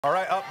All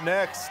right, up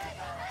next,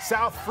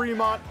 South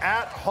Fremont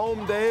at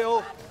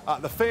Homedale.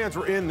 The fans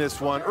were in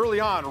this one. Early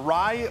on,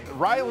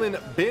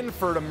 Rylan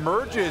Binford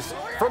emerges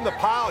from the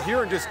pile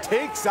here and just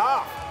takes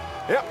off.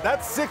 Yep,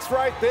 that's 6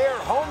 right there.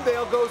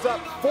 Homedale goes up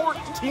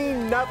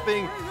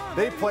 14-0.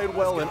 They played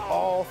well in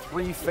all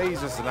 3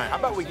 phases tonight. How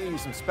about we give you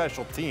some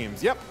special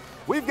teams? Yep,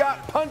 we've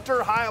got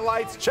punter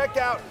highlights. Check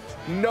out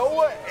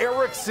Noah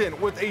Erickson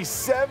with a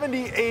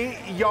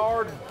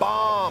 78-yard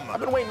bomb. I've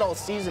been waiting all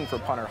season for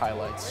punter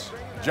highlights.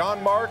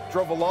 John Mark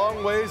drove a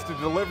long ways to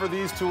deliver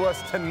these to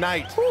us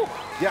tonight. Whew.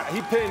 Yeah,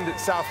 he pinned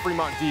South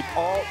Fremont deep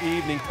all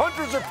evening.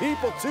 Punters are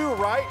people too,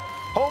 right?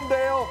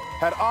 Homedale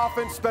had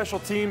offense, special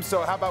teams,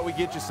 so how about we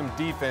get you some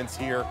defense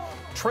here?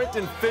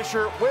 Trenton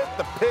Fisher with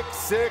the pick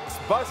 6,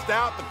 bust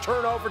out the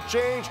turnover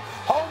change.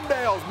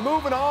 Homedale's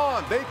moving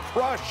on. They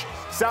crush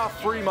South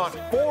Fremont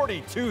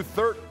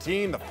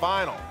 42-13, the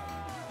final.